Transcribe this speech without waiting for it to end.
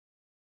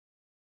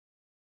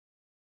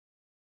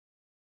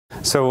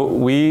So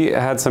we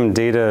had some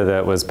data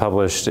that was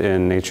published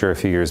in Nature a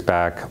few years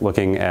back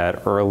looking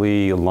at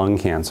early lung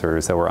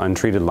cancers that were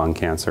untreated lung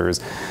cancers.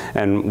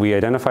 And we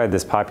identified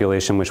this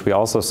population, which we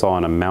also saw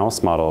in a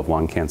mouse model of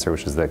lung cancer,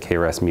 which is the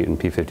KRAS mutant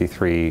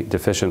P53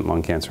 deficient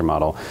lung cancer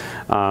model.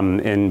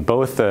 In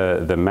both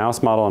the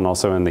mouse model and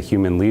also in the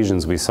human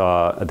lesions, we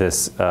saw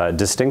this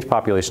distinct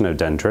population of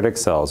dendritic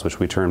cells, which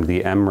we termed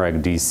the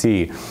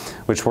mReg-DC,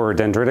 which were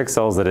dendritic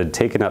cells that had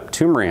taken up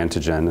tumor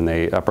antigen, and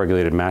they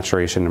upregulated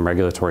maturation and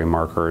regulatory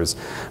markers.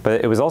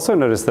 But it was also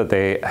noticed that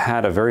they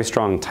had a very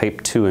strong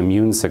type 2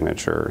 immune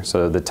signature.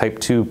 So the type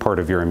 2 part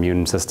of your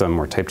immune system,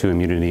 or type 2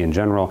 immunity in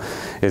general,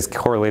 is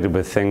correlated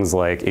with things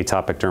like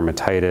atopic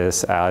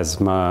dermatitis,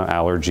 asthma,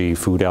 allergy,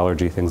 food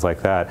allergy, things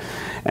like that.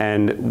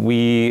 And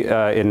we,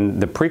 in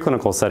the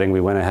preclinical setting,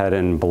 we went ahead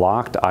and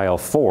blocked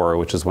IL-4,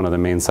 which is one of the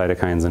main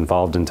cytokines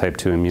involved in type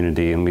 2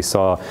 immunity, and we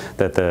saw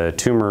that the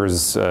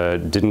tumors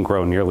didn't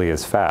grow nearly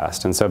as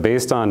fast. And so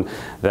based on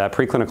that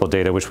preclinical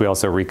data, which we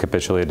also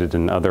recapitulated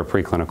in other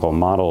preclinical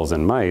models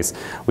in mice,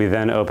 we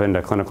then opened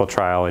a clinical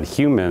trial in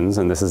humans,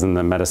 and this is in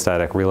the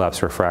metastatic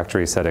relapse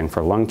refractory setting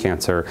for lung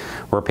cancer,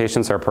 where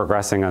patients are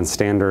progressing on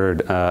standard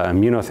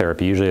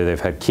immunotherapy. Usually they've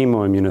had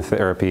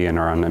chemoimmunotherapy and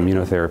are on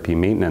immunotherapy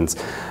maintenance,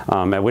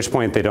 at which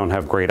point they don't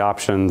have great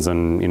options,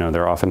 and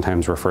they're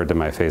oftentimes referred to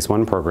my phase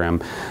 1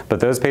 program. But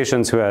those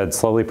patients who had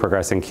slowly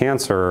progressing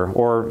cancer,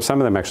 or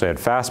some of them actually had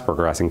fast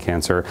progressing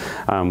cancer,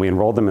 we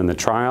enrolled them in the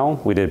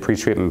trial, we did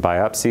pretreatment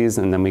biopsies,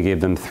 and then we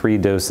gave them 3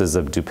 doses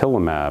of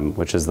Dupilumab,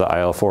 which is the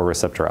IL-4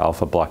 receptor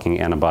alpha blocking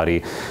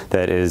antibody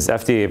that is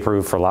FDA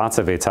approved for lots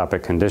of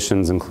atopic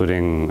conditions,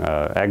 including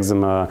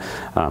eczema,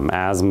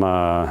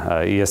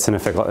 asthma,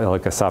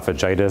 eosinophilic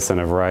esophagitis, and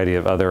a variety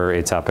of other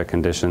atopic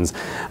conditions.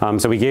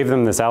 So we gave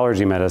them this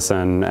allergy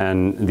medicine,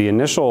 and the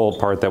initial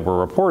part that we're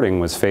reporting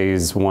was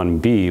phase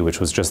 1B, which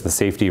was just the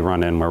safety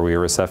run-in where we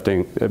were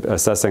assessing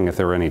if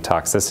there were any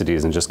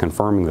toxicities and just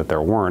confirming that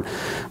there weren't,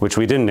 which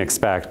we didn't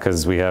expect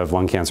because we have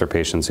lung cancer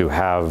patients who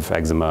have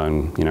eczema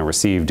and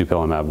receive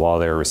Dupilumab while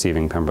they were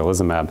receiving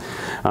pembrolizumab.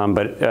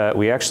 But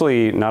we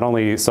actually not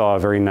only saw a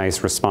very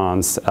nice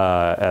response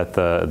at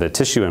the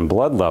tissue and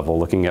blood level,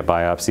 looking at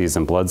biopsies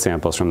and blood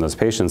samples from those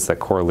patients that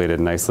correlated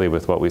nicely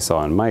with what we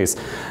saw in mice.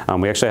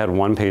 We actually had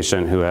one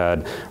patient who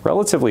had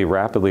relatively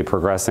rapidly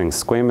progressing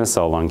squamous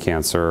cell lung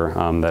cancer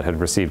that had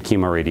received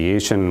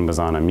chemoradiation and was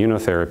on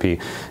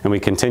immunotherapy. And we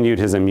continued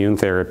his immune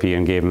therapy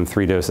and gave him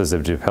 3 doses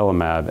of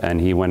Dupilumab, and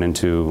he went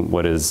into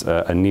what is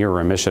a near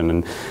remission.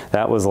 And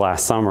that was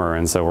last summer,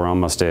 and so we're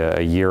almost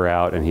a year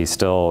out, and he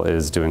still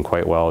is doing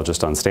quite well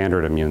just on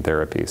standard immune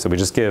therapy. So we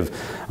just give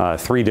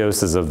 3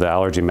 doses of the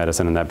allergy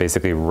medicine, and that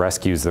basically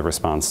rescues the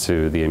response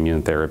to the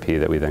immune therapy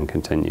that we then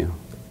continue.